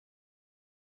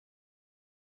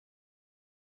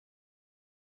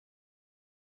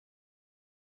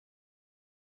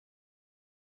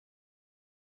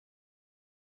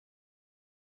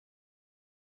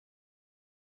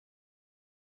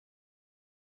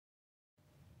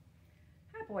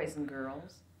boys and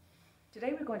girls.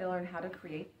 Today we're going to learn how to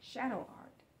create shadow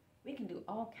art. We can do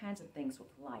all kinds of things with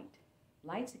light.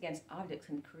 Lights against objects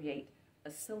can create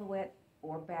a silhouette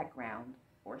or background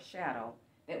or shadow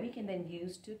that we can then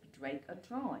use to drape a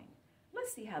drawing.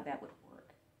 Let's see how that would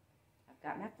work. I've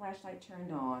got my flashlight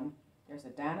turned on. There's a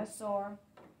dinosaur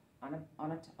on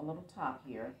a little top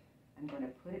here. I'm going to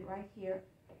put it right here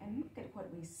and look at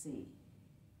what we see.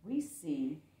 We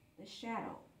see the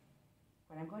shadow.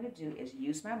 What I'm going to do is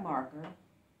use my marker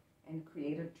and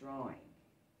create a drawing.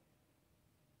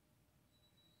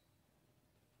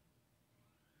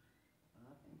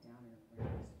 Up and down and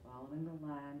around, just following the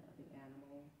line of the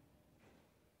animal.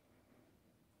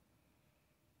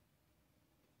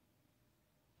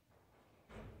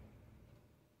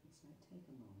 This might take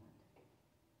a moment.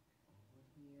 Over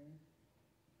here,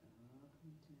 up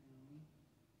and down,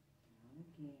 down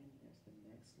again. There's the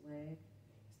next leg.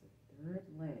 It's the third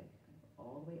leg.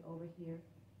 All the way over here,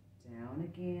 down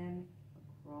again,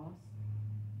 across,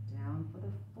 down for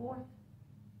the fourth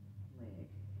leg.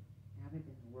 Now we're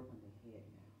going to work on the head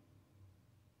now.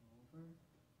 Over,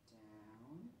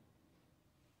 down,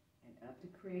 and up to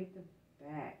create the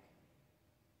back.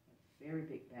 Very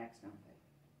big backs, don't they?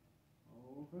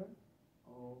 Over,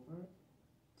 over,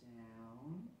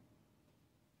 down.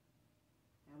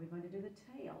 Now we're going to do the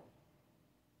tail.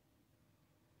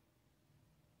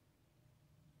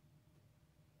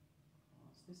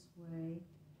 This way.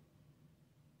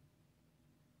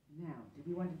 Now, do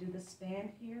we want to do the stand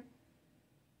here?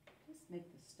 Let's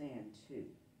make the stand too.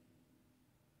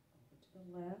 Over to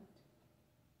the left,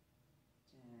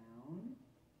 down,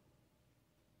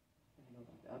 and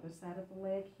over the other side of the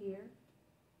leg here,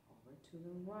 over to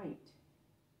the right,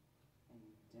 and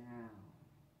down.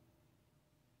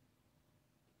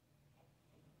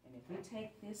 And if we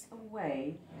take this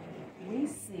away, we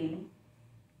see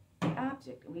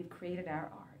object, and we've created our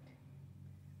art.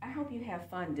 I hope you have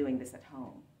fun doing this at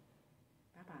home.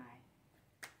 Bye-bye.